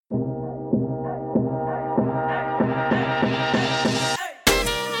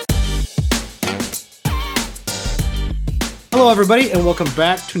Hello, everybody, and welcome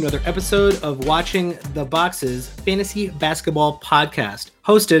back to another episode of Watching the Boxes Fantasy Basketball Podcast,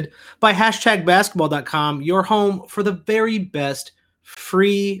 hosted by #basketball.com, your home for the very best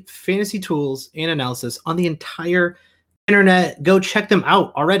free fantasy tools and analysis on the entire internet. Go check them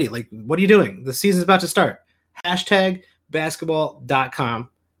out already. Like, what are you doing? The season's about to start. #basketball.com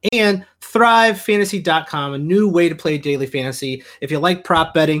and thrivefantasy.com, a new way to play daily fantasy. If you like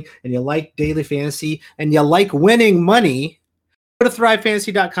prop betting and you like daily fantasy and you like winning money, go to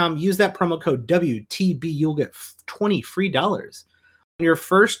thrivefantasy.com, use that promo code WTB. You'll get $20 free on your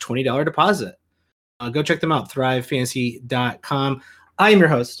first $20 deposit. Go check them out, thrivefantasy.com. I am your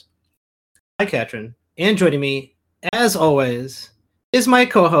host, Mike Catron, and joining me, as always, is my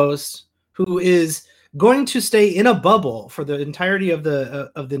co-host, who is going to stay in a bubble for the entirety of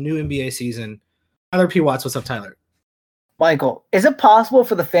the new NBA season, Tyler P. Watts. What's up, Tyler? Michael, is it possible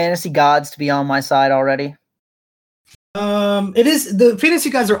for the fantasy gods to be on my side already? It is. The fantasy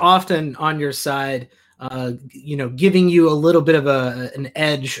guys are often on your side, giving you a little bit of an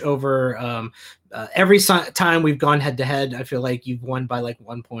edge over every time we've gone head to head. I feel like you've won by like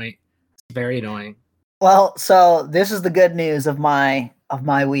 1 point. It's very annoying. Well, so this is the good news of my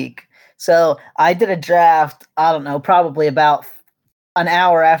week. So I did a draft, I don't know, probably about an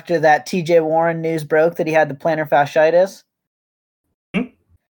hour after that TJ Warren news broke that he had the plantar fasciitis.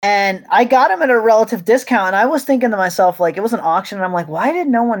 And I got him at a relative discount, and I was thinking to myself, like, it was an auction, and I'm like, why did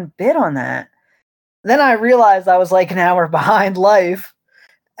no one bid on that? Then I realized I was like an hour behind life,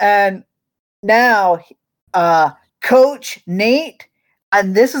 and now Coach Nate,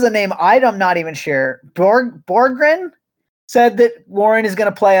 and this is a name I'm not even sure, Borgren, said that Warren is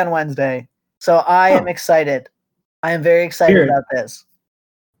going to play on Wednesday. So I am excited. I am very excited about this.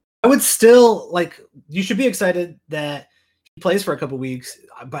 I would still, you should be excited that he plays for a couple weeks,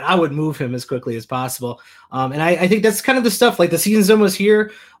 but I would move him as quickly as possible. And I think that's kind of the stuff, like the season's almost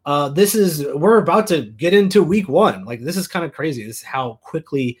here. We're about to get into week one. Like, this is kind of crazy. This is how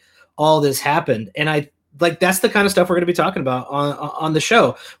quickly all this happened. And that's the kind of stuff we're going to be talking about on the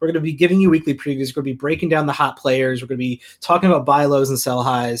show. We're going to be giving you weekly previews. We're going to be breaking down the hot players. We're going to be talking about buy lows and sell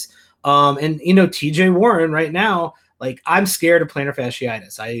highs. And TJ Warren right now, I'm scared of plantar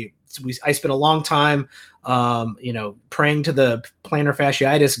fasciitis. I spent a long time, praying to the plantar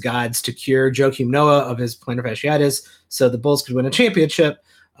fasciitis gods to cure Joakim Noah of his plantar fasciitis so the Bulls could win a championship.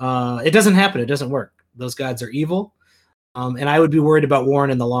 It doesn't happen. It doesn't work. Those gods are evil. And I would be worried about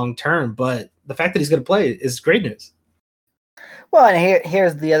Warren in the long term, but the fact that he's going to play is great news. Well, and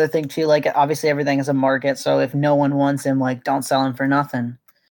here's the other thing too. Like, obviously everything is a market. So if no one wants him, don't sell him for nothing.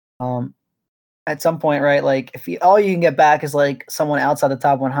 At some point, right? Like, if all you can get back is someone outside the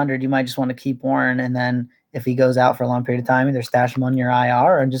top 100, you might just want to keep Warren. And then if he goes out for a long period of time, either stash him on your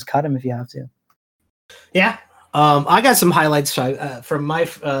IR and just cut him if you have to. Yeah. I got some highlights from my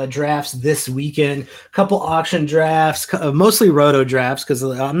drafts this weekend. A couple auction drafts, mostly roto drafts, because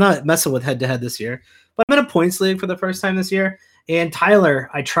I'm not messing with head-to-head this year. But I'm in a points league for the first time this year. And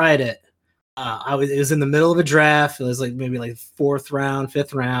Tyler, I tried it. It was in the middle of a draft. It was maybe fourth round,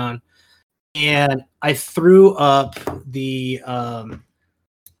 fifth round. And I threw up the not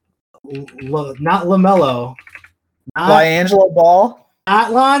LaMelo. LiAngelo Ball?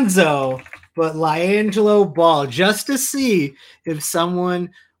 Not Lonzo. But LiAngelo Ball, just to see if someone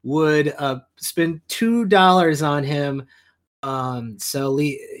would spend $2 on him. So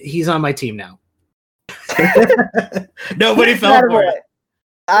he's on my team now. Nobody fell for it.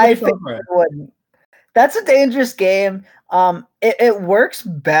 I think it wouldn't. That's a dangerous game. It works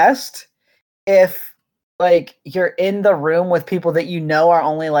best if you're in the room with people that are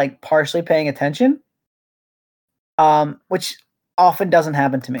only partially paying attention. Which often doesn't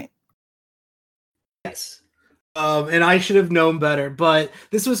happen to me. Yes. And I should have known better, but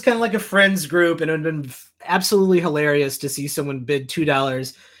this was kind of like a friends group, and it would have been absolutely hilarious to see someone bid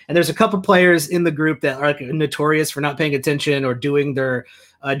 $2. And there's a couple players in the group that are notorious for not paying attention or doing their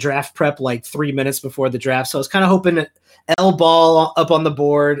draft prep 3 minutes before the draft. So I was kind of hoping that L Ball up on the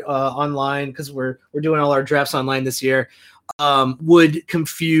board online, because we're doing all our drafts online this year, would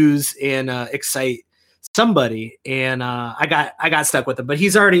confuse and excite somebody, and I got stuck with him, but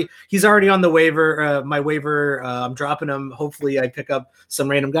he's already on the waiver. My waiver, I'm dropping him. Hopefully I pick up some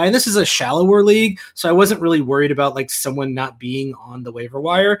random guy, and this is a shallower league, so I wasn't really worried about someone not being on the waiver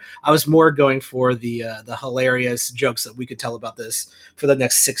wire. I was more going for the hilarious jokes that we could tell about this for the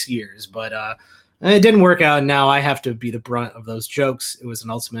next 6 years, but it didn't work out, and now I have to be the brunt of those jokes. It was an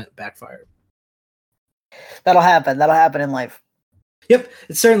ultimate backfire. That'll happen in life. Yep,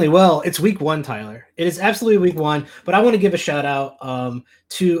 it certainly will. It's week one, Tyler. It is absolutely week one, but I want to give a shout out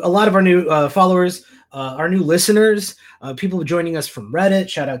to a lot of our new followers. our new listeners, people joining us from Reddit.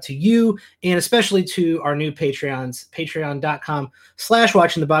 Shout out to you, and especially to our new Patreons,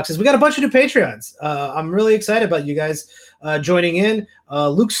 patreon.com/watchingtheboxes. We got a bunch of new Patreons. I'm really excited about you guys joining in.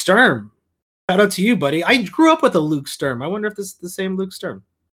 Luke Sturm, shout out to you, buddy. I grew up with a Luke Sturm. I wonder if this is the same Luke Sturm.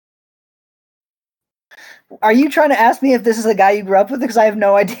 Are you trying to ask me if this is a guy you grew up with? Because I have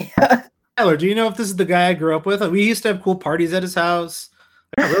no idea. Tyler, do you know if this is the guy I grew up with? We used to have cool parties at his house.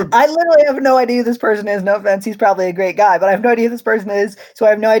 I literally have no idea who this person is. No offense, he's probably a great guy, but I have no idea who this person is, so I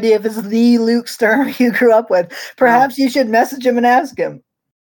have no idea if this is the Luke Sturm you grew up with. Perhaps you should message him and ask him.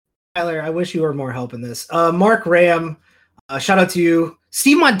 Tyler, I wish you were more help in this. Mark Ram, shout out to you.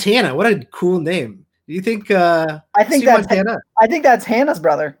 Steve Montana, what a cool name. Do you think I think that's Hannah's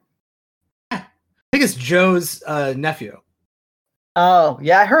brother. I think it's Joe's nephew. Oh,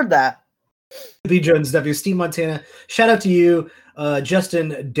 yeah, I heard that. B. Jones' nephew, Steve Montana. Shout out to you.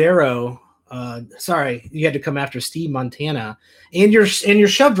 Justin Darrow, sorry, you had to come after Steve Montana, and you're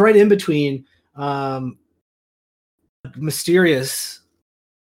shoved right in between mysterious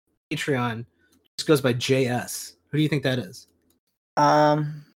Patreon. This goes by JS. Who do you think that is? I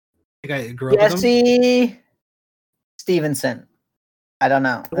think I grew up with him? Jesse Stevenson. I don't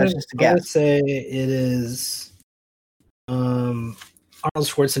know. That's just a guess. I would say it is Arnold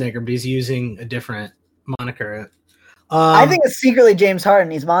Schwarzenegger, but he's using a different moniker. I think it's secretly James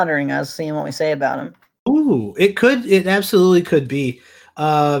Harden. He's monitoring us, seeing what we say about him. Ooh, it absolutely could be.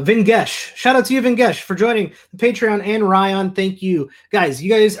 Vingesh, shout out to you, Vingesh, for joining the Patreon, and Ryan, thank you. Guys,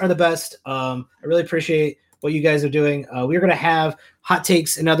 you guys are the best. I really appreciate what you guys are doing. We're going to have hot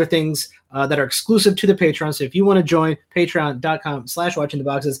takes and other things that are exclusive to the Patreon. So if you want to join,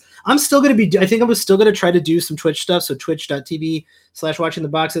 patreon.com/watchingtheboxes. I think I'm still going to try to do some Twitch stuff. So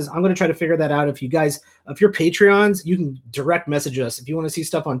twitch.tv/watchingtheboxes. I'm going to try to figure that out. If you're Patreons, you can direct message us. If you want to see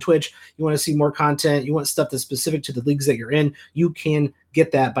stuff on Twitch, you want to see more content, you want stuff that's specific to the leagues that you're in, you can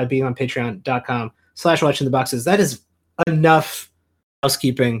get that by being on patreon.com/watchingtheboxes. That is enough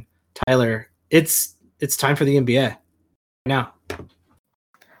housekeeping, Tyler. It's time for the NBA now.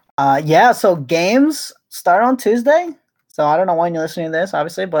 Yeah, so games start on Tuesday. So I don't know when you're listening to this,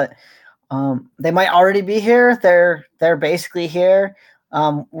 obviously, but they might already be here. They're basically here.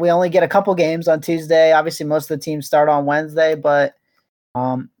 We only get a couple games on Tuesday. Obviously, most of the teams start on Wednesday, but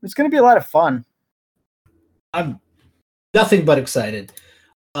it's going to be a lot of fun. I'm nothing but excited.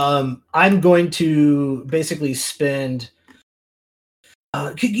 I'm going to basically spend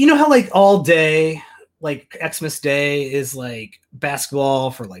you know how like all day, like Xmas Day is like basketball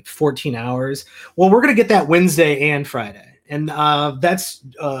for like 14 hours. Well, we're going to get that Wednesday and Friday, and that's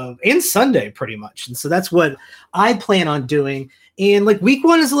and Sunday pretty much. And so that's what I plan on doing. And like week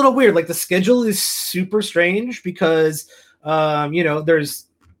one is a little weird. Like the schedule is super strange because there's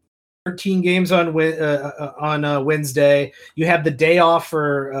 13 games on Wednesday. You have the day off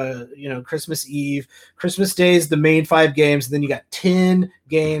for Christmas Eve. Christmas Day is the main 5 games, and then you got 10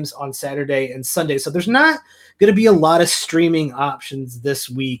 games on Saturday and Sunday. So there's not going to be a lot of streaming options this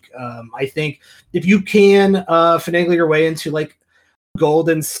week. I think if you can finagle your way into like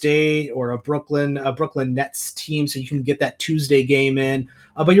Golden State or a Brooklyn Nets team, so you can get that Tuesday game in.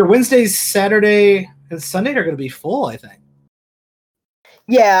 But your Wednesdays, Saturday, and Sunday are going to be full, I think.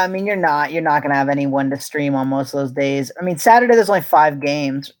 Yeah, I mean, you're not going to have anyone to stream on most of those days. I mean, Saturday there's only 5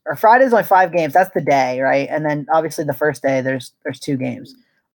 games, or Friday's only 5 games. That's the day, right? And then obviously the first day there's 2 games.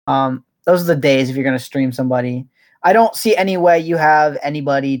 Those are the days if you're going to stream somebody. I don't see any way you have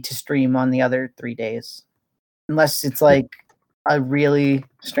anybody to stream on the other 3 days, unless it's like a really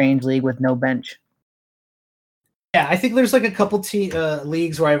strange league with no bench. Yeah, I think there's like a couple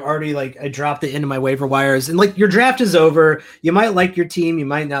leagues where I've already I dropped it into my waiver wires, and like your draft is over. You might like your team, you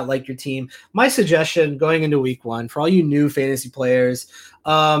might not like your team. My suggestion going into week one for all you new fantasy players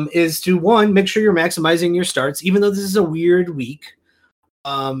is to make sure you're maximizing your starts, even though this is a weird week.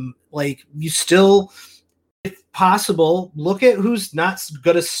 You still, if possible, look at who's not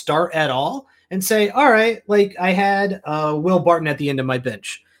going to start at all and say, all right, like I had Will Barton at the end of my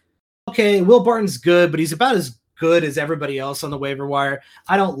bench. Okay, Will Barton's good, but he's about as good as everybody else on the waiver wire.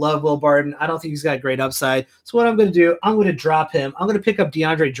 I don't love Will Barton. I don't think he's got great upside. So what I'm going to do, I'm going to drop him. I'm going to pick up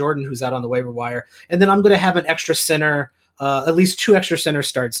DeAndre Jordan, who's out on the waiver wire, and then I'm going to have an extra center, at least 2 extra center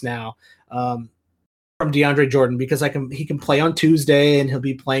starts now from DeAndre Jordan, because he can play on Tuesday and he'll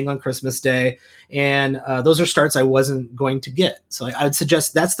be playing on Christmas Day, and those are starts I wasn't going to get. So I would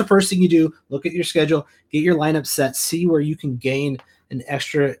suggest that's the first thing you do. Look at your schedule, get your lineup set, see where you can gain an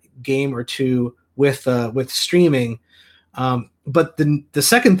extra game or 2 with streaming. But the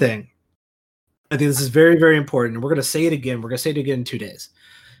second thing, I think this is very, very important, and we're going to say it again. We're going to say it again in 2 days.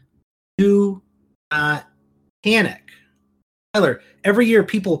 Do Panic. Tyler, every year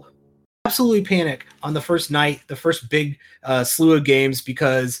people absolutely panic on the first night, the first big slew of games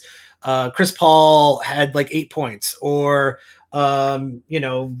because Chris Paul had like 8 points, or Shai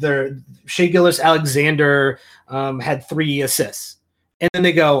Gilgeous-Alexander had 3 assists. And then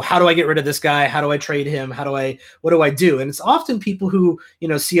they go, how do I get rid of this guy? How do I trade him? What do I do? And it's often people who,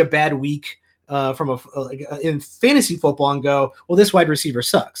 see a bad week in fantasy football and go, well, this wide receiver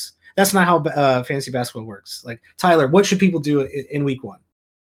sucks. That's not how fantasy basketball works. Like, Tyler, what should people do in week 1?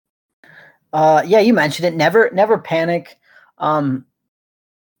 Yeah, you mentioned it. Never panic.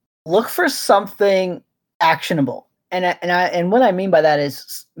 Look for something actionable. And what I mean by that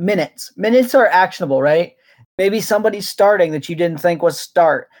is minutes. Minutes are actionable, right? Maybe somebody's starting that you didn't think was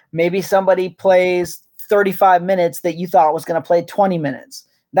start. Maybe somebody plays 35 minutes that you thought was going to play 20 minutes.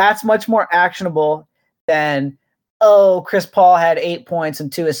 That's much more actionable than, Chris Paul had 8 points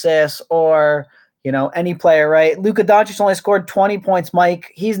and 2 assists, or, any player, right? Luka Doncic only scored 20 points,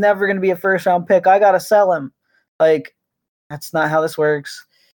 Mike. He's never going to be a first-round pick. I got to sell him. Like, that's not how this works.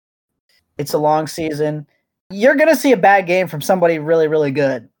 It's a long season. You're going to see a bad game from somebody really, really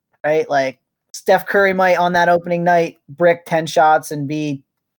good, right? Like, Steph Curry might on that opening night brick 10 shots and be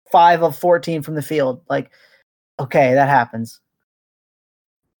 5 of 14 from the field. Like, okay, that happens.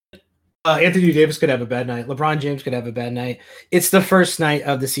 Anthony Davis could have a bad night. LeBron James could have a bad night. It's the first night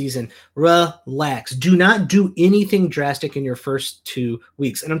of the season. Relax. Do not do anything drastic in your first 2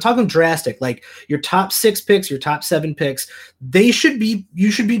 weeks. And I'm talking drastic, like your top 6 picks, your top 7 picks. You should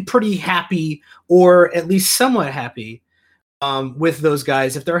be pretty happy, or at least somewhat happy with those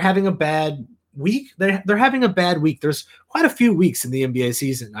guys. If they're having a bad week, they're having a bad week. There's quite a few weeks in the NBA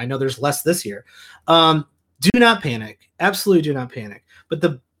season. I know there's less this year. Do not panic. Absolutely do not panic. But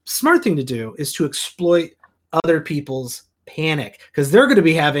the smart thing to do is to exploit other people's panic, because they're going to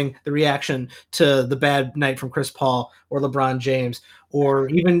be having the reaction to the bad night from Chris Paul or LeBron James or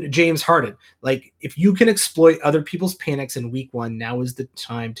even James Harden. Like, if you can exploit other people's panics in week 1, now is the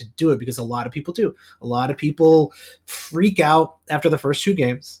time to do it, because a lot of people do. A lot of people freak out after the first 2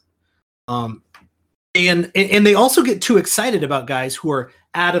 games. And they also get too excited about guys who are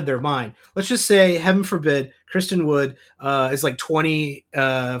out of their mind. Let's just say, heaven forbid, Christian Wood is like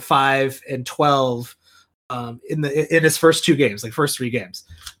 25 and 12 in his first 2 games, like first 3 games.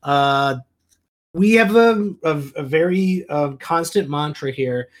 We have a very constant mantra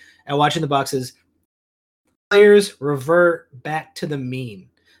here at Watching the Boxes. Players revert back to the mean.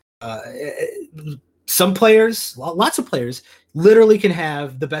 Some players, lots of players, literally can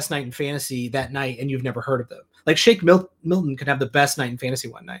have the best night in fantasy that night, and you've never heard of them. Like Shake Milton could have the best night in fantasy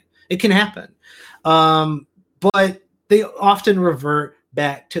one night. It can happen. But they often revert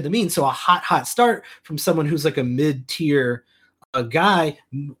back to the mean. So a hot start from someone who's like a mid-tier guy,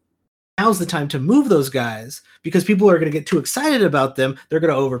 now's the time to move those guys, because people are going to get too excited about them. They're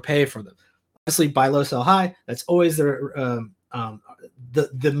going to overpay for them. Obviously, buy low, sell high. That's always the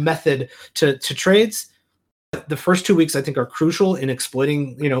method to trades. The first 2 weeks, I think, are crucial in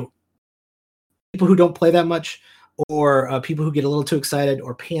exploiting, people who don't play that much, or people who get a little too excited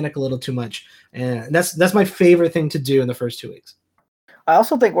or panic a little too much. And that's my favorite thing to do in the first 2 weeks. I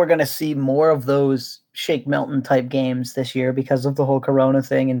also think we're going to see more of those Shake Milton type games this year because of the whole Corona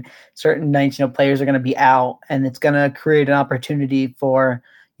thing, and certain nights, players are going to be out, and it's going to create an opportunity for,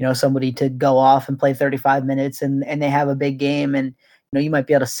 somebody to go off and play 35 minutes and they have a big game, and, you might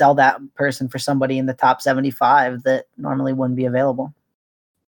be able to sell that person for somebody in the top 75 that normally wouldn't be available.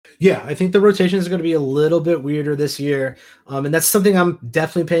 Yeah, I think the rotation is going to be a little bit weirder this year, and that's something I'm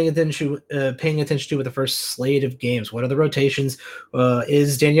definitely paying attention to with the first slate of games. What are the rotations?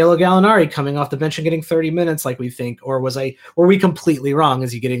 Is Danilo Gallinari coming off the bench and getting 30 minutes like we think, or were we completely wrong?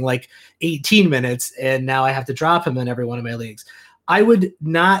 Is he getting like 18 minutes, and now I have to drop him in every one of my leagues? I would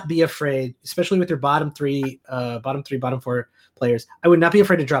not be afraid, especially with your bottom 4 players. I would not be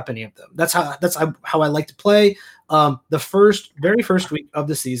afraid to drop any of them. That's how I like to play. The very first week of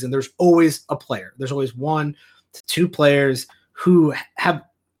the season, there's always a player. There's always 1 to 2 players who have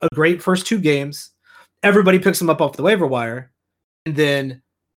a great first 2 games. Everybody picks them up off the waiver wire, and then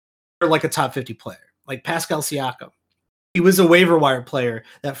they're like a top 50 player, like Pascal Siakam. He was a waiver wire player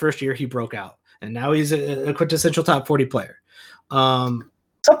that first year he broke out, and now he's a quintessential top 40 player.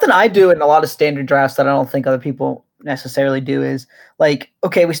 Something I do in a lot of standard drafts that I don't think other people necessarily do is, like,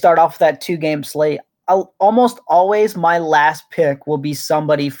 okay, we start off with that 2-game slate. Almost always my last pick will be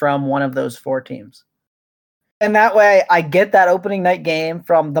somebody from one of those 4 teams. And that way I get that opening night game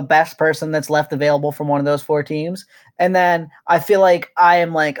from the best person that's left available from one of those 4 teams. And then I feel like I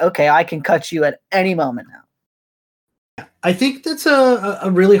am like, okay, I can cut you at any moment now. I think that's a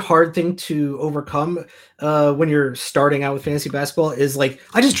really hard thing to overcome when you're starting out with fantasy basketball is like,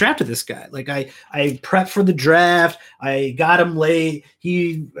 I just drafted this guy. Like I prepped for the draft. I got him late.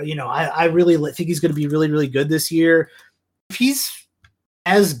 I really think he's going to be really, really good this year. If he's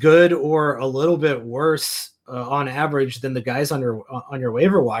as good or a little bit worse on average than the guys on your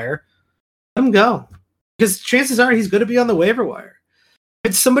waiver wire, let him go. Because chances are he's going to be on the waiver wire.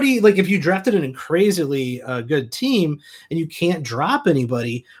 It's somebody like if you drafted an crazily good team and you can't drop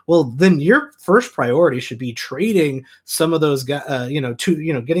anybody, well, then your first priority should be trading some of those guys,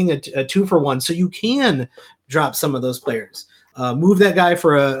 getting a 2-for-1 so you can drop some of those players. Move that guy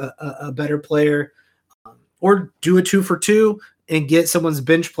for a better player, or do a 2-for-2 and get someone's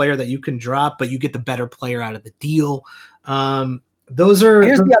bench player that you can drop, but you get the better player out of the deal. Those are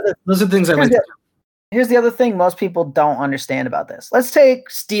things I like to do. Here's the other thing most people don't understand about this. Let's take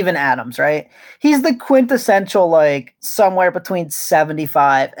Steven Adams, right? He's the quintessential, like, somewhere between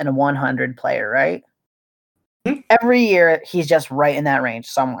 75 and a 100 player, right? Mm-hmm. Every year, he's just right in that range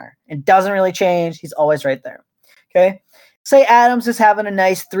somewhere. It doesn't really change. He's always right there, okay? Say Adams is having a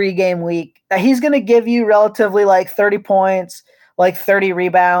nice 3-game week. He's going to give you relatively, like, 30 points, like 30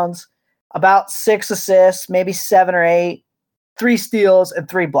 rebounds, about 6 assists, maybe 7 or 8, 3 steals, and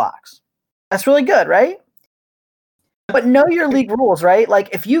 3 blocks. That's really good, right? But know your league rules, right? Like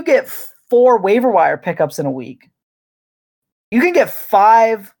if you get 4 waiver wire pickups in a week, you can get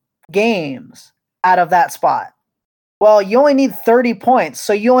 5 games out of that spot. Well, you only need 30 points.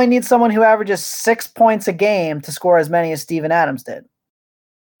 So you only need someone who averages 6 points a game to score as many as Steven Adams did.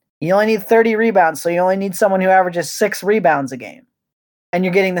 You only need 30 rebounds. So you only need someone who averages 6 rebounds a game. And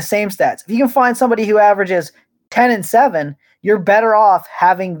you're getting the same stats. If you can find somebody who averages 10 and 7, you're better off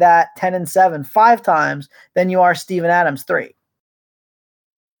having that 10 and 7 5 times than you are Steven Adams 3.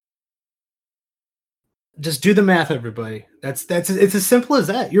 Just do the math, everybody. It's as simple as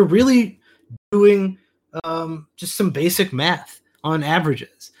that. You're really doing just some basic math on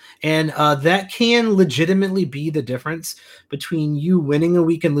averages, and that can legitimately be the difference between you winning a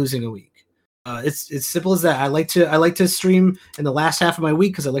week and losing a week. It's simple as that. I like to stream in the last half of my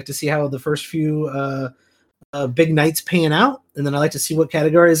week because I like to see how the first few big nights pan out, and then I like to see what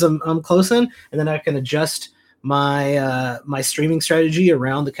categories I'm close in, and then I can adjust my my streaming strategy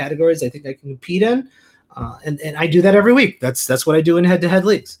around the categories I think I can compete in, and I do that every week. That's what I do in head-to-head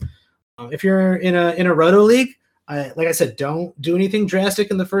leagues. If you're in a roto league, like I said, don't do anything drastic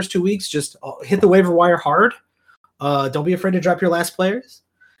in the first 2 weeks. Just hit the waiver wire hard. Don't be afraid to drop your last players.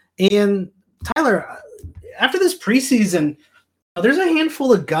 And Tyler, after this preseason, there's a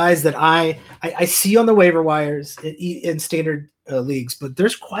handful of guys that I see on the waiver wires in standard leagues, but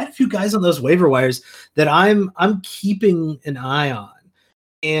there's quite a few guys on those waiver wires that I'm keeping an eye on.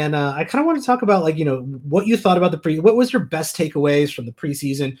 And I kind of want to talk about what you thought about what was your best takeaways from the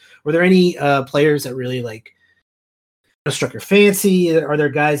preseason? Were there any players that really struck your fancy? Are there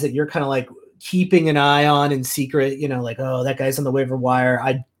guys that you're kind of like keeping an eye on in secret? Oh, that guy's on the waiver wire.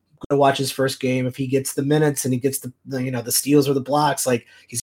 I to watch his first game. If he gets the minutes and he gets the steals or the blocks, like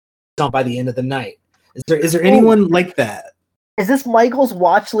he's on by the end of the night. Is there anyone like that? Is this Michael's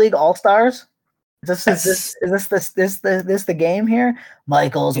Watch League All Stars? Is this the game here?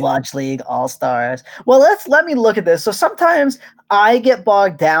 Michael's Watch League All Stars. Well, let me look at this. So sometimes I get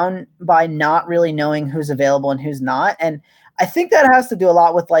bogged down by not really knowing who's available and who's not, and I think that has to do a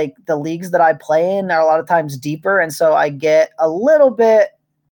lot with like the leagues that I play in are a lot of times deeper, and so I get a little bit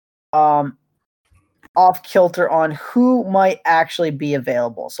off kilter on who might actually be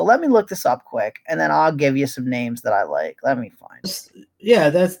available. So let me look this up quick, and then I'll give you some names that I like. Let me find. Yeah,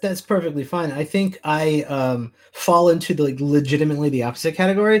 that's perfectly fine. I think I fall into the legitimately the opposite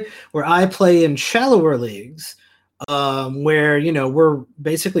category where I play in shallower leagues, where we're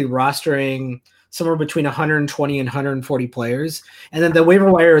basically rostering somewhere between 120 and 140 players, and then the waiver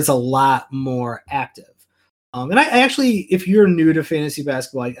wire is a lot more active. And I actually, if you're new to fantasy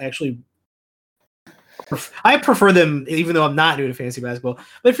basketball, I prefer them, even though I'm not new to fantasy basketball.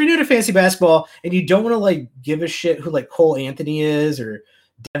 But if you're new to fantasy basketball and you don't want to give a shit who Cole Anthony is or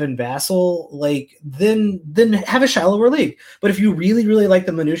Devin Vassell, then have a shallower league. But if you really, really like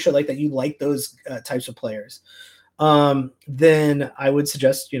the minutia, that you like those types of players, then I would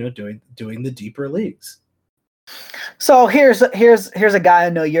suggest doing the deeper leagues. So here's a guy I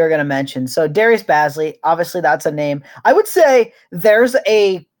know you're going to mention. So Darius Bazley, obviously that's a name. I would say there's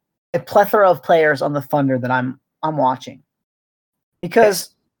a plethora of players on the Thunder that I'm watching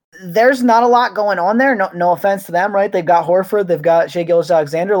because there's not a lot going on there. No offense to them, right? They've got Horford, they've got Shai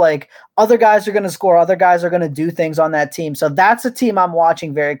Gilgeous-Alexander. Other guys are going to score, other guys are going to do things on that team. So that's a team I'm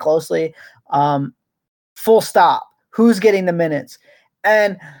watching very closely. Full stop. who's getting the minutes.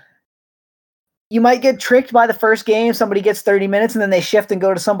 And you might get tricked by the first game. Somebody gets 30 minutes and then they shift and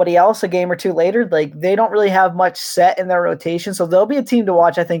go to somebody else a game or two later. Like, they don't really have much set in their rotation. So they'll be a team to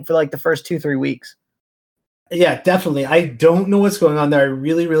watch, I think, for like the first 2-3 weeks. Yeah, definitely. I don't know what's going on there. I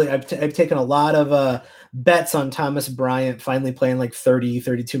really, I've taken a lot of bets on Thomas Bryant finally playing like 30,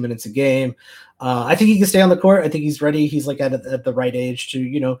 32 minutes a game. I think he can stay on the court. I think he's ready. He's like at the right age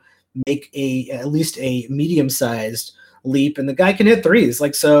to, make at least a medium-sized leap, and the guy can hit threes.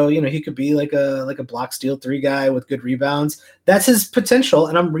 Like, so, he could be like a block steal 3 guy with good rebounds. That's his potential,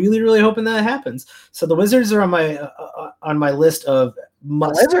 and I'm really hoping that happens. So the Wizards are on my list of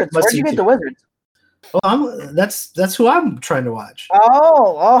must. Wizards. Where'd you get the Wizards? Well, that's who I'm trying to watch.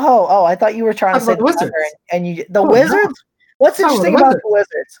 Oh! I thought you were trying to say the Wizards. And Wizards. No. What's interesting about the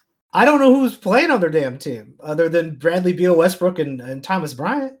Wizards? I don't know who's playing on their damn team other than Bradley Beal, Westbrook, and Thomas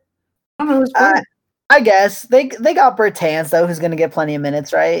Bryant. I don't know who's playing. I guess they got Bertans though, who's going to get plenty of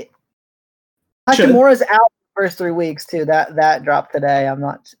minutes, right? Hachimura's out the first 3 weeks too. That dropped today. I'm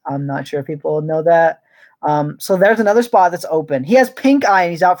not sure if people know that. So there's another spot that's open. He has pink eye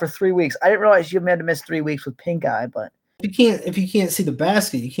and he's out for 3 weeks. I didn't realize you had to miss 3 weeks with pink eye, but if you can't see the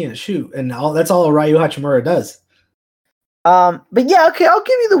basket, you can't shoot, and that's all Ryu Hachimura does. But yeah, okay, I'll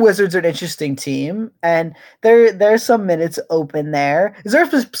give you the Wizards are an interesting team, and there's some minutes open there. Is there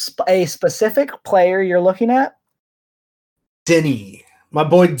a specific player you're looking at? Denny, my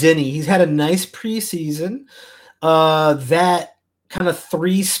boy Denny. He's had a nice preseason. That kind of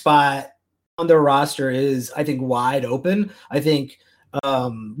 3 spot on their roster is, I think, wide open. I think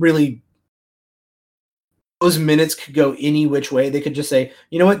really those minutes could go any which way. They could just say,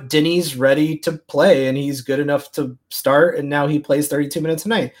 you know what, Denny's ready to play and he's good enough to start, and now he plays 32 minutes a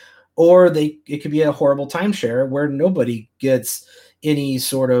night. Or it could be a horrible timeshare where nobody gets any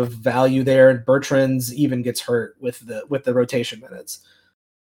sort of value there, and Bertrand's even gets hurt with the rotation minutes.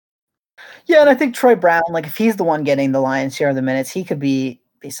 Yeah, and I think Troy Brown, like if he's the one getting the lion's share of the minutes, he could be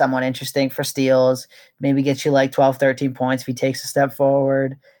somewhat interesting for steals, maybe get you like 12, 13 points if he takes a step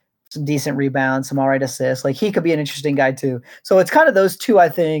forward. Some decent rebounds, some all right assists. Like, he could be an interesting guy too. So it's kind of those two, I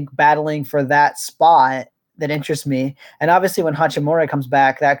think, battling for that spot that interests me. And obviously when Hachimura comes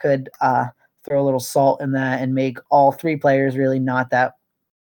back, that could throw a little salt in that and make all 3 players really not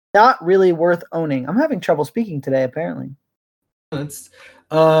really worth owning. I'm having trouble speaking today, apparently. It's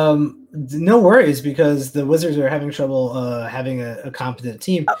no worries, because the Wizards are having trouble having a competent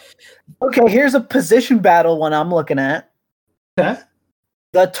team. Okay, here's a position battle one I'm looking at. Okay.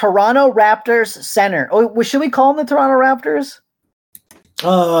 The Toronto Raptors center. Oh, should we call them the Toronto Raptors?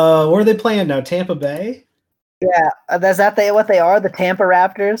 Where are they playing now? Tampa Bay? Yeah, is that what they are? The Tampa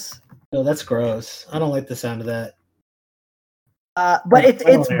Raptors? No, that's gross. I don't like the sound of that. But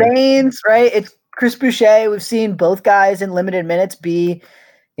it's Baines, right? It's Chris Boucher. We've seen both guys in limited minutes be,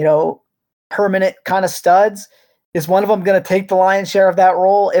 permanent kind of studs. Is one of them going to take the lion's share of that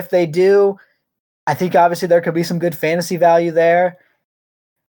role? If they do, I think obviously there could be some good fantasy value there.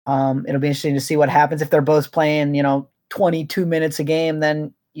 It'll be interesting to see what happens if they're both playing, 22 minutes a game.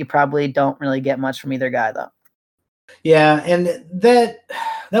 Then you probably don't really get much from either guy, though. Yeah, and that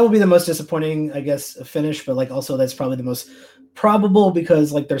will be the most disappointing, I guess, finish. But like also that's probably the most probable,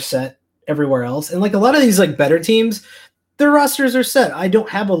 because like they're set everywhere else, and like a lot of these like better teams, their rosters are set. I don't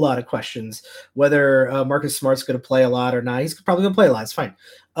have a lot of questions whether Marcus Smart's going to play a lot or not. He's probably going to play a lot. It's fine.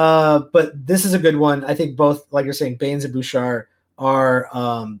 But this is a good one. I think both, like you're saying, Baines and Bouchard are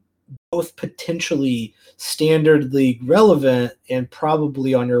both potentially standard league relevant and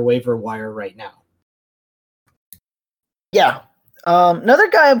probably on your waiver wire right now. Yeah. Another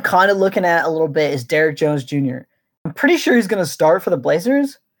guy I'm kind of looking at a little bit is Derrick Jones Jr. I'm pretty sure he's going to start for the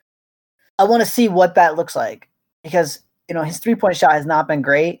Blazers. I want to see what that looks like, because his 3-point shot has not been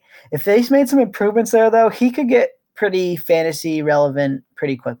great. If he's made some improvements there, though, he could get pretty fantasy relevant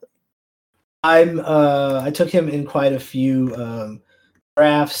pretty quickly. I took him in quite a few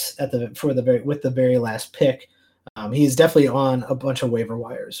drafts with the very last pick. He's definitely on a bunch of waiver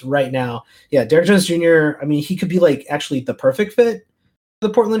wires right now. Yeah, Derrick Jones Jr. I mean, he could be like actually the perfect fit for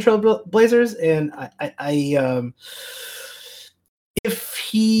the Portland Trail Blazers, and I if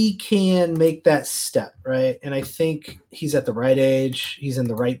he can make that step, right, and I think he's at the right age, he's in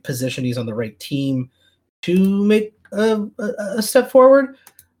the right position, he's on the right team to make a step forward,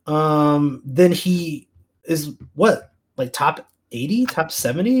 then he is like top 80, top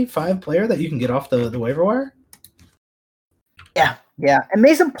 75 player that you can get off the waiver wire. Yeah. And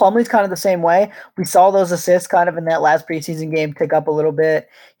Mason Plumlee's kind of the same way. We saw those assists kind of in that last preseason game tick up a little bit.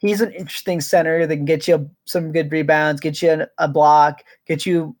 He's an interesting center that can get you some good rebounds, get you a block, get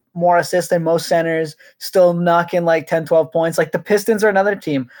you more assists than most centers, still knocking like 10, 12 points. Like the Pistons are another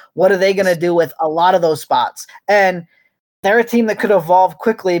team. What are they going to do with a lot of those spots? And they're a team that could evolve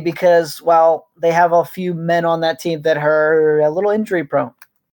quickly because, well, they have a few men on that team that are a little injury prone.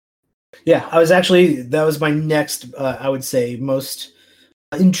 Yeah, that was my next, I would say, most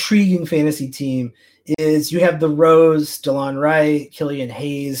intriguing fantasy team is you have the Rose, DeLon Wright, Killian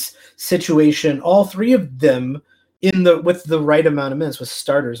Hayes situation. All three of them with the right amount of minutes, with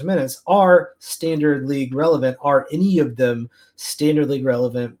starters minutes, are standard league relevant. Are any of them standard league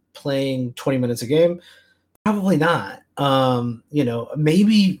relevant playing 20 minutes a game? Probably not.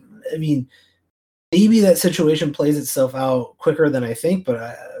 Maybe that situation plays itself out quicker than I think,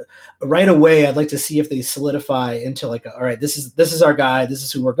 but right away I'd like to see if they solidify into like, all right, this is our guy, this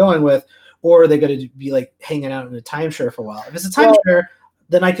is who we're going with, or are they going to be like hanging out in a timeshare for a while? If it's a timeshare,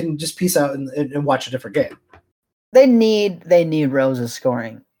 then I can just peace out and watch a different game. They need Rose's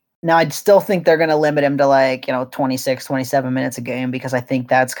scoring. Now, I'd still think they're going to limit him to 26, 27 minutes a game because I think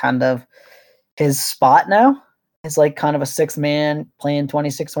that's kind of his spot now. It's like kind of a sixth man playing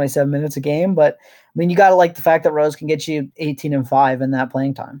 26, 27 minutes a game. But I mean, you got to like the fact that Rose can get you 18 and 5 in that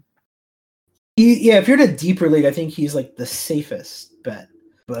playing time. If you're in a deeper league, I think he's like the safest bet.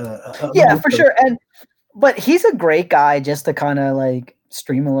 Yeah, for sure. But he's a great guy just to kind of like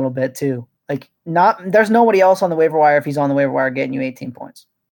stream a little bit too. Like there's nobody else on the waiver wire if he's on the waiver wire getting you 18 points.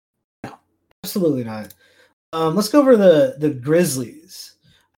 No, absolutely not. Let's go over the Grizzlies.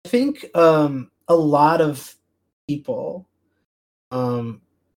 I think a lot of people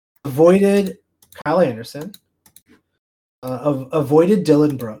avoided Kyle Anderson, avoided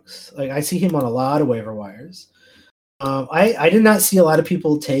Dylan Brooks. Like I see him on a lot of waiver wires. I did not see a lot of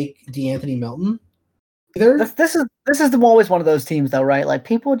people take DeAnthony Melton either. This is always one of those teams though, right? Like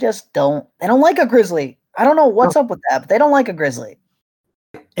people just don't like a Grizzly. I don't know what's up with that, but they don't like a Grizzly.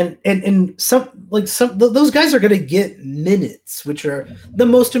 And some those guys are going to get minutes, which are the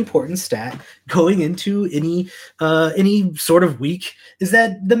most important stat going into any sort of week. Is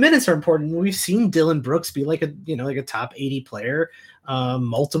that the minutes are important. We've seen Dylan Brooks be like a top 80 player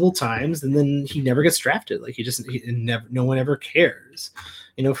multiple times, and then he never gets drafted. Like no one ever cares.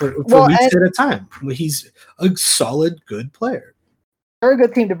 For weeks at a time. He's a solid, good player. They're a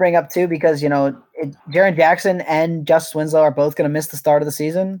good team to bring up too because Jaren Jackson and Justice Winslow are both going to miss the start of the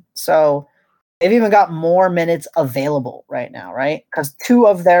season, so they've even got more minutes available right now, right? Because two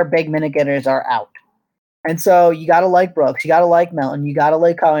of their big minute getters are out, and so you got to like Brooks, you got to like Melton, you got to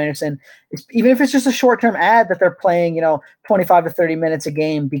like Kyle Anderson, even if it's just a short term ad that they're playing 25 to 30 minutes a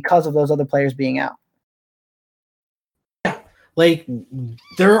game because of those other players being out. Like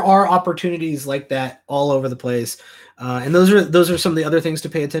there are opportunities like that all over the place, and those are some of the other things to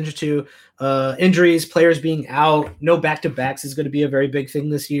pay attention to. Injuries, players being out, no back-to-backs is going to be a very big thing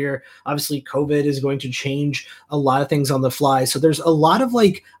this year. Obviously, COVID is going to change a lot of things on the fly. So there's a lot of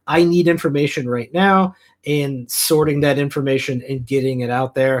I need information right now, and sorting that information and getting it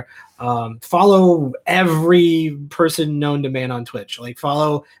out there. Follow every person known to man on Twitch.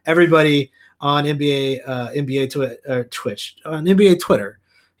 Follow everybody on Twitch, on NBA Twitter.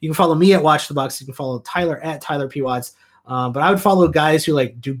 You can follow me at Watch the Bucks. You can follow Tyler at Tyler P. Watts. But I would follow guys who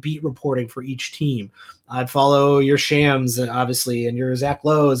do beat reporting for each team. I'd follow your Shams, obviously, and your Zach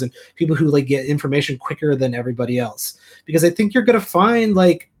Lowe's, and people who get information quicker than everybody else. Because I think you're going to find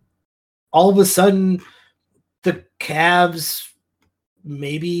all of a sudden the Cavs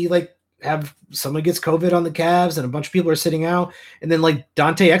maybe have someone gets COVID on the Cavs and a bunch of people are sitting out, and then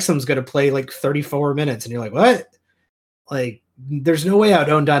Dante Exum's going to play 34 minutes, and you're like, what? There's no way I'd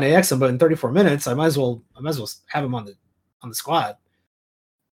own Dante Exum, but in 34 minutes, I might as well have him on the squad.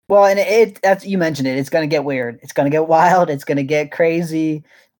 Well, and that's, you mentioned it. It's going to get weird. It's going to get wild. It's going to get crazy.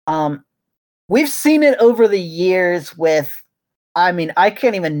 We've seen it over the years with, I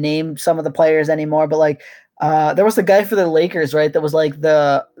can't even name some of the players anymore, but there was the guy for the Lakers, right? That was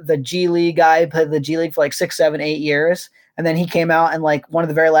the G League guy, played the G League for 6, 7, 8 years. And then he came out and one of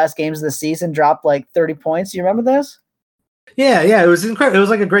the very last games of the season dropped 30 points. You remember this? Yeah. It was incredible. It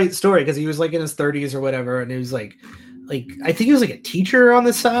was a great story because he was in his 30s or whatever. And he was I think he was a teacher on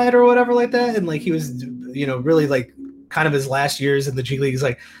the side or whatever like that. And he was, really kind of his last years in the G League. He's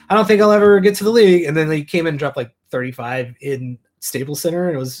I don't think I'll ever get to the league. And then he came in and dropped 35 in Staples Center,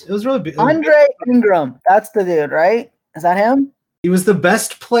 and it was really big. Andre Ingram, that's the dude, right? Is that him? He was the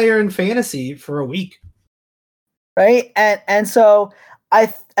best player in fantasy for a week, right? And so I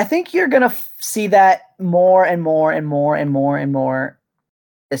think you're gonna see that more and more and more and more and more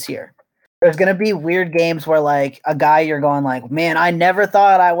this year. There's gonna be weird games where a guy you're going man, I never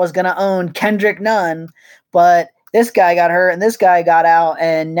thought I was gonna own Kendrick Nunn, but this guy got hurt and this guy got out,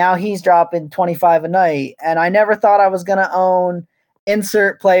 and now he's dropping 25 a night. And I never thought I was going to own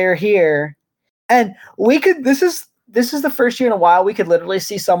insert player here. And we could, this is the first year in a while we could literally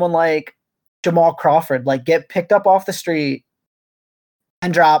see someone like Jamal Crawford like get picked up off the street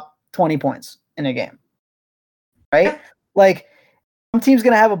and drop 20 points in a game. Right? Like, some team's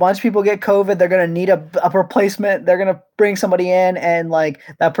going to have a bunch of people get COVID. They're going to need a replacement. They're going to bring somebody in, and like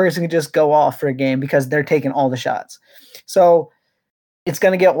that person can just go off for a game because they're taking all the shots. So it's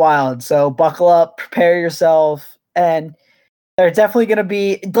going to get wild. So buckle up, prepare yourself. And they're definitely going to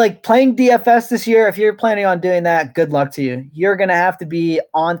be like playing DFS this year. If you're planning on doing that, good luck to you. You're going to have to be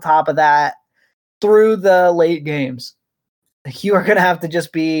on top of that through the late games. You are going to have to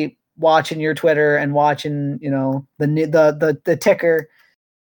just be watching your Twitter and watching, the ticker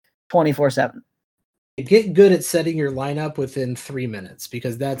 24/7. Get good at setting your lineup within 3 minutes,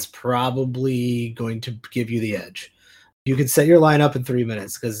 because that's probably going to give you the edge. You can set your lineup in 3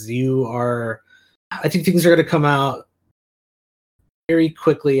 minutes because I think things are going to come out very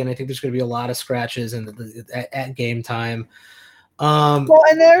quickly, and I think there's going to be a lot of scratches at game time. Well,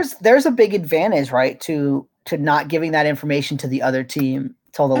 and there's a big advantage, right, to not giving that information to the other team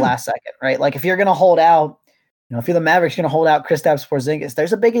till the last second, right? Like if you're going to hold out, if you're the Mavericks, you're going to hold out Kristaps Porzingis.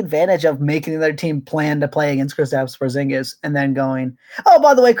 There's a big advantage of making the other team plan to play against Kristaps Porzingis and then going, oh,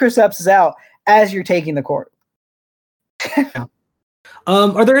 by the way, Kristaps is out as you're taking the court.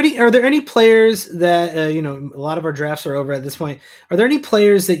 Are there any players that a lot of our drafts are over at this point? Are there any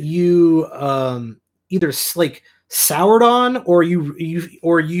players that you either like soured on, or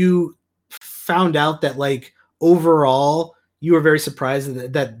you found out that like overall you were very surprised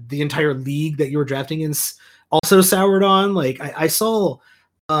that the entire league that you were drafting in also soured on? Like I saw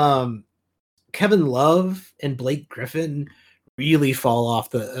Kevin Love and Blake Griffin really fall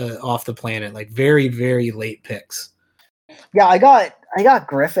off the planet, like very, very late picks. Yeah, I got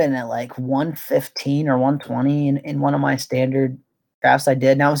Griffin at like 115 or 120 in one of my standard drafts I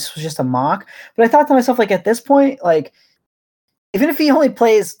did. Now this was just a mock, but I thought to myself, like at this point, like even if he only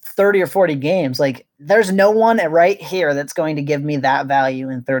plays 30 or 40 games, like there's no one right here that's going to give me that value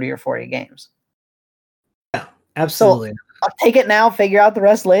in 30 or 40 games. Yeah, absolutely. So I'll take it now, figure out the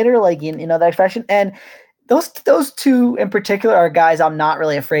rest later, like you know that expression. And those two in particular are guys I'm not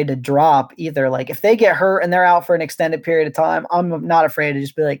really afraid to drop either. Like if they get hurt and they're out for an extended period of time, I'm not afraid to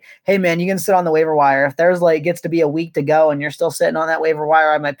just be like, hey man, you can sit on the waiver wire. If there's like gets to be a week to go and you're still sitting on that waiver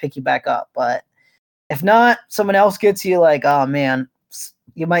wire, I might pick you back up. But if not, someone else gets you, like, oh man,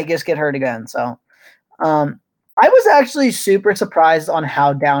 you might just get hurt again. So I was actually super surprised on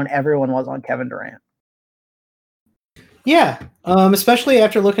how down everyone was on Kevin Durant. Yeah, especially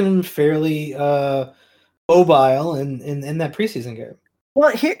after looking fairly mobile in that preseason game.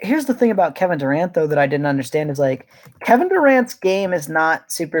 Well, here's the thing about Kevin Durant, though, that I didn't understand is like Kevin Durant's game is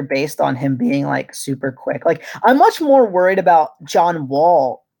not super based on him being like super quick. Like I'm much more worried about John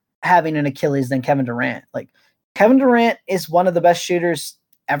Wall having an Achilles than Kevin Durant. Like Kevin Durant is one of the best shooters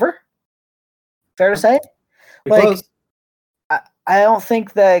ever. Fair to say? Pretty close. I don't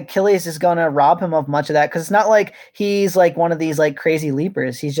think the Achilles is going to rob him of much of that, because it's not like he's like one of these like crazy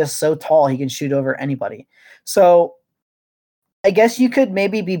leapers. He's just so tall he can shoot over anybody. So I guess you could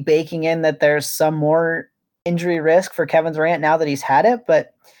maybe be baking in that there's some more injury risk for Kevin Durant now that he's had it,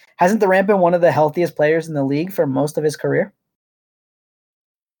 but hasn't Durant been one of the healthiest players in the league for most of his career?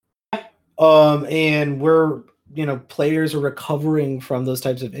 And we're, players are recovering from those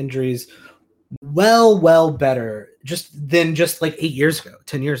types of injuries well better than just like 8 years ago,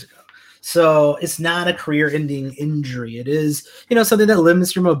 10 years ago. So it's not a career-ending injury. It is, something that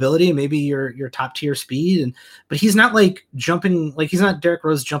limits your mobility, maybe your top tier speed. But he's not like jumping, like he's not Derrick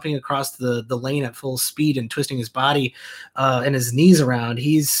Rose jumping across the lane at full speed and twisting his body and his knees around.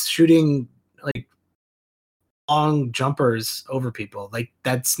 He's shooting like long jumpers over people. Like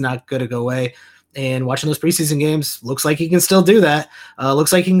that's not going to go away. And watching those preseason games, looks like he can still do that.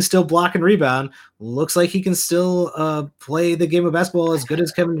 Looks like he can still block and rebound. Looks like he can still play the game of basketball as good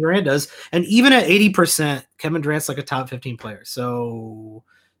as Kevin Durant does. And even at 80%, Kevin Durant's like a top 15 player. So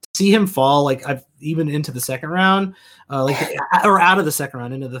to see him fall, like even into the second round, or out of the second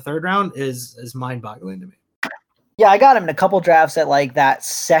round into the third round is mind-boggling to me. Yeah, I got him in a couple drafts at like that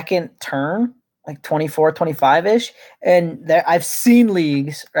second turn, like 24, 25-ish. And there I've seen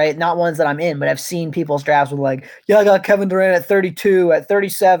leagues, right? Not ones that I'm in, but I've seen people's drafts with like, yeah, I got Kevin Durant at 32, at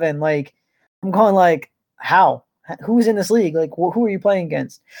 37. Like, I'm going like, how? Who's in this league? Like, who are you playing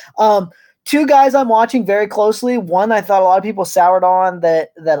against? Two guys I'm watching very closely. One I thought a lot of people soured on that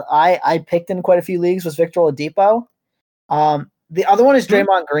I picked in quite a few leagues was Victor Oladipo. The other one is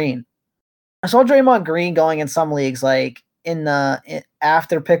Draymond Green. I saw Draymond Green going in some leagues like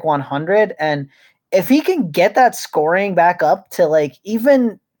after pick 100, and if he can get that scoring back up to like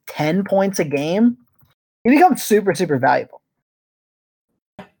even 10 points a game, he becomes super, super valuable.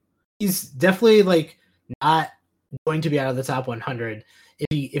 He's definitely like not going to be out of the top 100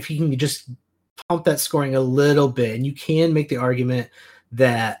 if he can just pump that scoring a little bit. And you can make the argument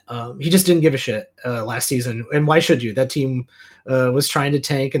that he just didn't give a shit last season. And why should you? That team was trying to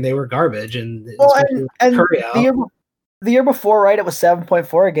tank and they were garbage. And the year before, right, it was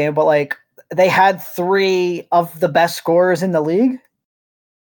 7.4 a game, but like they had 3 of the best scorers in the league.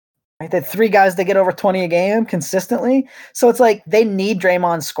 Right? They had 3 guys that get over 20 a game consistently. So it's like they need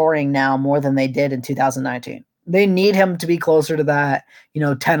Draymond scoring now more than they did in 2019. They need him to be closer to that,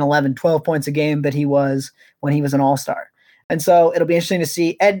 10, 11, 12 points a game that he was when he was an all-star. And so it'll be interesting to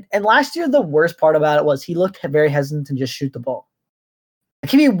see. And last year, the worst part about it was he looked very hesitant to just shoot the ball.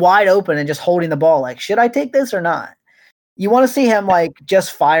 Like, he'd be wide open and just holding the ball. Like, should I take this or not? You want to see him like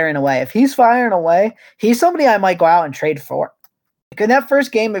just firing away. If he's firing away, he's somebody I might go out and trade for. Like, in that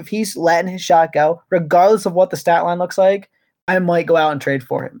first game, if he's letting his shot go, regardless of what the stat line looks like, I might go out and trade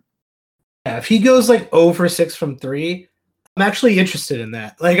for him. Yeah, if he goes like 0 for 6 from 3, I'm actually interested in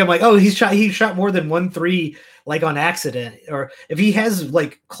that. Like, I'm like, oh, he shot more than 1 3 like on accident. Or if he has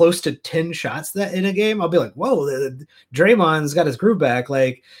like close to 10 shots that in a game, I'll be like, whoa, Draymond's got his groove back.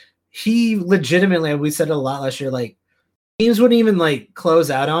 Like, he legitimately, we said it a lot last year, like teams wouldn't even like close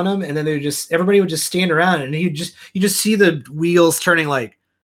out on him, and then everybody would just stand around, and you just see the wheels turning. Like,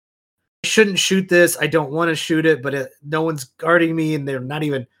 I shouldn't shoot this. I don't want to shoot it, but no one's guarding me, and they're not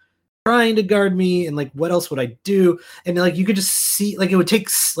even trying to guard me. And like, what else would I do? And like, you could just see, like, it would take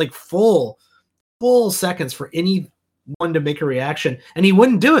like full seconds for anyone to make a reaction, and he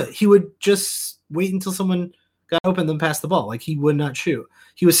wouldn't do it. He would just wait until someone got open, then pass the ball. Like, he would not shoot.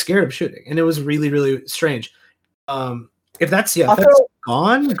 He was scared of shooting, and it was really, really strange. If that's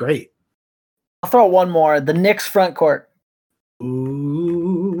gone, great. I'll throw one more. The Knicks front court.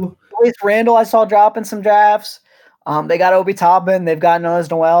 Ooh. Julius Randle, I saw dropping some drafts. They got Obi Toppin. They've got Nerlens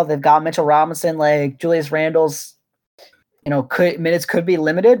Noel. They've got Mitchell Robinson. Like, Julius Randle's, minutes could be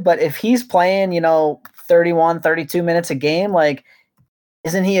limited, but if he's playing, 31, 32 minutes a game, like,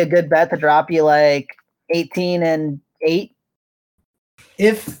 isn't he a good bet to drop you like 18 and 8?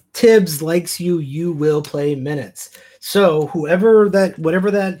 If Tibbs likes you, you will play minutes. So whatever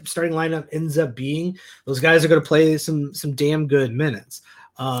that starting lineup ends up being, those guys are going to play some damn good minutes.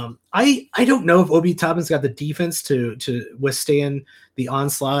 I don't know if Obi Toppin's got the defense to withstand the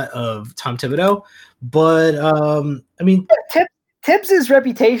onslaught of Tom Thibodeau, but I mean, Tibbs'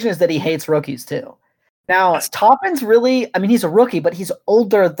 reputation is that he hates rookies too. Now, Toppin's really, he's a rookie, but he's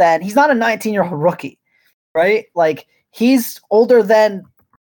older than, he's not a 19-year-old rookie, right? Like, he's older than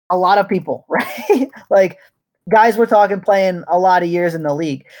a lot of people, right? Like, guys we're talking playing a lot of years in the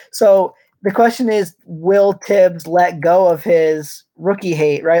league. So the question is, will Tibbs let go of his rookie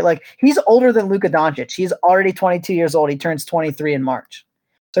hate, right? Like, he's older than Luka Doncic. He's already 22 years old. He turns 23 in March.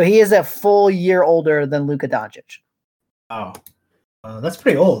 So he is a full year older than Luka Doncic. Oh, that's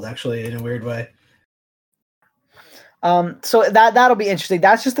pretty old, actually, in a weird way. So that'll be interesting.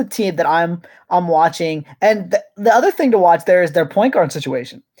 That's just the team that I'm watching. And the other thing to watch there is their point guard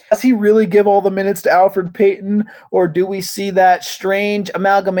situation. Does he really give all the minutes to Elfrid Payton, or do we see that strange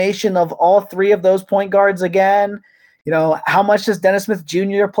amalgamation of all 3 of those point guards again? How much does Dennis Smith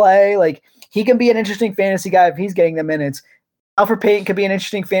Jr. play? Like, he can be an interesting fantasy guy if he's getting the minutes. Elfrid Payton could be an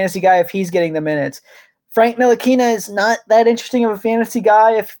interesting fantasy guy if he's getting the minutes. Frank Ntilikina is not that interesting of a fantasy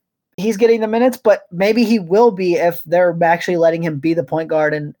guy if he's getting the minutes, but maybe he will be if they're actually letting him be the point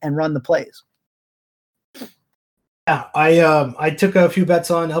guard and run the plays. Yeah, I took a few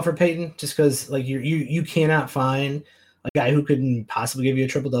bets on Elfrid Payton just because, like, you cannot find a guy who couldn't possibly give you a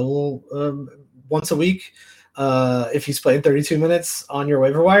triple double once a week if he's playing 32 minutes on your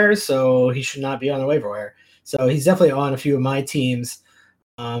waiver wire. So he should not be on the waiver wire. So he's definitely on a few of my teams.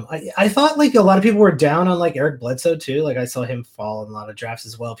 I thought like a lot of people were down on like Eric Bledsoe too. Like, I saw him fall in a lot of drafts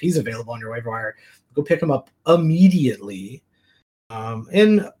as well. If he's available on your waiver wire, go pick him up immediately.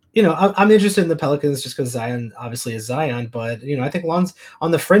 And I'm interested in the Pelicans just because Zion obviously is Zion, but I think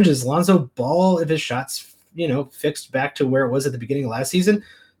on the fringes, Lonzo Ball, if his shots fixed back to where it was at the beginning of last season,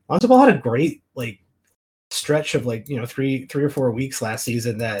 Lonzo Ball had a great like stretch of like 3 or 4 weeks last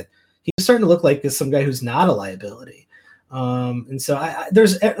season that he was starting to look like some guy who's not a liability. And so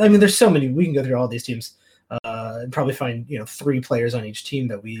there's so many. We can go through all these teams and probably find 3 players on each team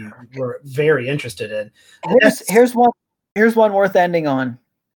that we were very interested in. Here's one worth ending on.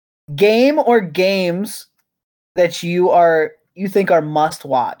 Game or games that you think are must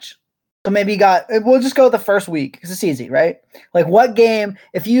watch. So maybe we'll just go the first week because it's easy, right? Like what game,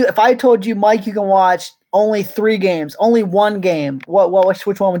 if I told you, Mike, you can watch only 3 games, only one game,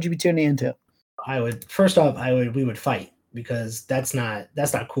 which one would you be tuning into? We would fight because that's not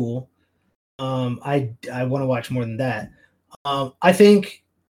cool. I want to watch more than that. I think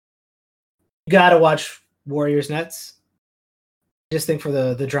you gotta watch Warriors Nets. Just think for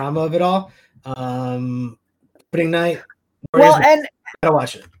the drama of it all. Opening night. Warriors Nets, gotta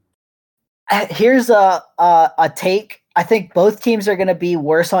watch it. Here's a take. I think both teams are going to be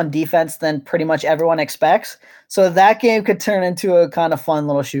worse on defense than pretty much everyone expects. So that game could turn into a kind of fun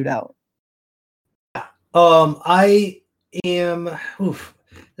little shootout. I am.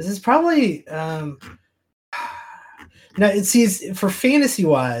 This is probably. Now it seems for fantasy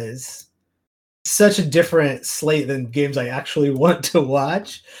wise, such a different slate than games I actually want to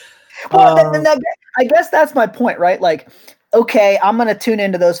watch. Well, I guess that's my point, right? Like, okay, I'm going to tune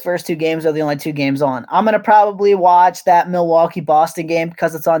into those first 2 games. Are the only 2 games on. I'm going to probably watch that Milwaukee-Boston game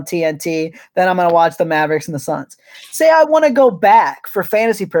because it's on TNT. Then I'm going to watch the Mavericks and the Suns. Say I want to go back for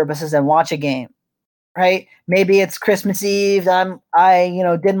fantasy purposes and watch a game, right? Maybe it's Christmas Eve.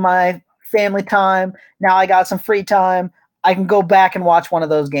 I did my family time. Now I got some free time. I can go back and watch one of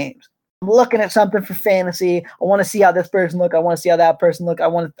those games. I'm looking at something for fantasy. I want to see how this person look. I want to see how that person look.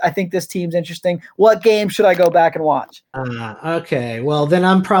 I think this team's interesting. What game should I go back and watch? Okay. Well, then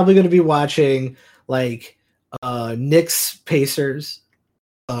I'm probably going to be watching like Knicks Pacers.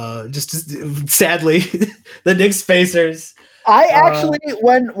 Just sadly, the Knicks Pacers. I actually,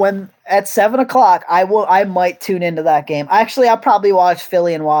 when at 7:00, I might tune into that game. Actually, I'll probably watch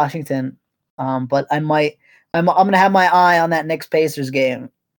Philly and Washington. But I'm going to have my eye on that Knicks Pacers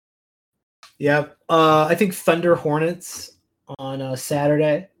game. Yep. I think Thunder Hornets on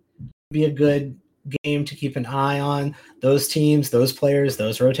Saturday be a good game to keep an eye on. Those teams, those players,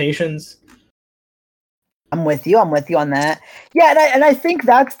 those rotations. I'm with you on that. Yeah, and I think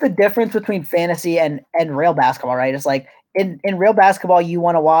that's the difference between fantasy and real basketball, right? It's like in real basketball, you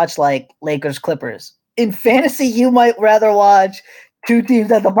want to watch like Lakers Clippers. In fantasy, you might rather watch 2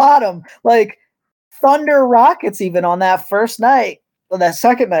 teams at the bottom, like Thunder Rockets. Even on that first night. Well, that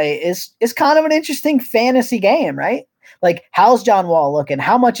second night is kind of an interesting fantasy game, right? Like, how's John Wall looking?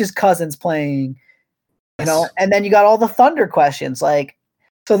 How much is Cousins playing? You know, and then you got all the Thunder questions. Like,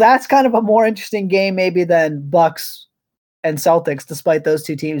 so that's kind of a more interesting game maybe than Bucks and Celtics, despite those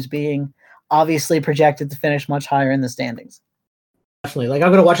 2 teams being obviously projected to finish much higher in the standings. Definitely. Like, I'm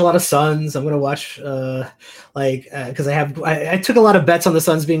going to watch a lot of Suns. I'm going to watch because I took a lot of bets on the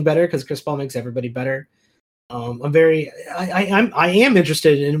Suns being better because Chris Paul makes everybody better. I am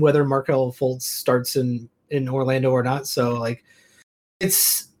interested in whether Markelle Fultz starts in Orlando or not. So like,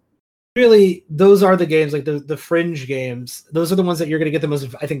 it's really, those are the games, like the fringe games. Those are the ones that you're going to get the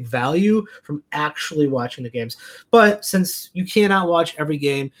most, I think, value from actually watching the games. But since you cannot watch every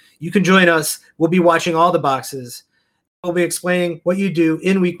game, you can join us. We'll be watching all the boxes. We'll be explaining what you do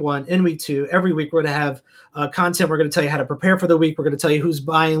in week 1, in week 2. Every week we're going to have content. We're going to tell you how to prepare for the week. We're going to tell you who's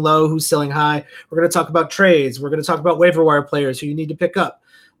buying low, who's selling high. We're going to talk about trades. We're going to talk about waiver wire players who you need to pick up.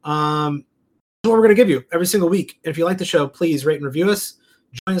 That's what we're going to give you every single week. And if you like the show, please rate and review us.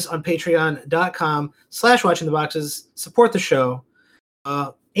 Join us on patreon.com/watchingtheboxes. Support the show.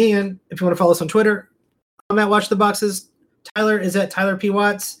 And if you want to follow us on Twitter, I'm at Watch the Boxes. Tyler is at Tyler P.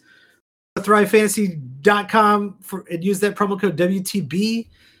 Watts. ThriveFantasy.com and use that promo code WTB.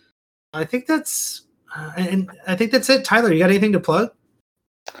 I think that's it. Tyler, you got anything to plug?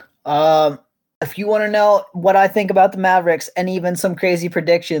 If you want to know what I think about the Mavericks and even some crazy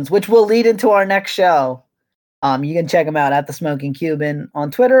predictions, which will lead into our next show, you can check them out at the Smoking Cuban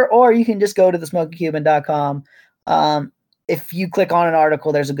on Twitter, or you can just go to thesmokingcuban.com. If you click on an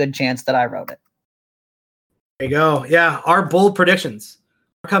article, there's a good chance that I wrote it. There you go. Yeah, our bold predictions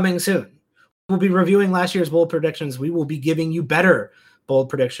are coming soon. We'll be reviewing last year's bold predictions. We will be giving you better bold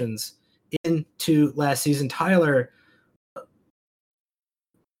predictions into last season. Tyler,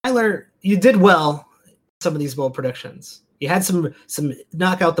 you did well in some of these bold predictions. You had some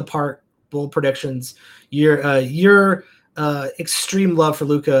knock out the park bold predictions. Your extreme love for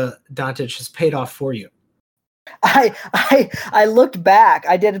Luka Doncic has paid off for you. I looked back.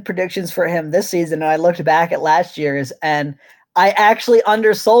 I did predictions for him this season, and I looked back at last year's, and I actually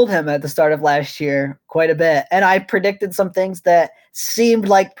undersold him at the start of last year quite a bit. And I predicted some things that seemed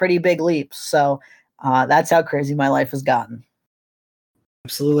like pretty big leaps. So that's how crazy my life has gotten.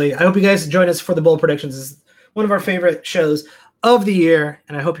 Absolutely. I hope you guys join us for the bold predictions. It's one of our favorite shows of the year.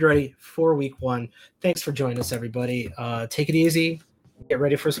 And I hope you're ready for week 1. Thanks for joining us, everybody. Take it easy. Get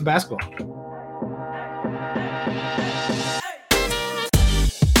ready for some basketball.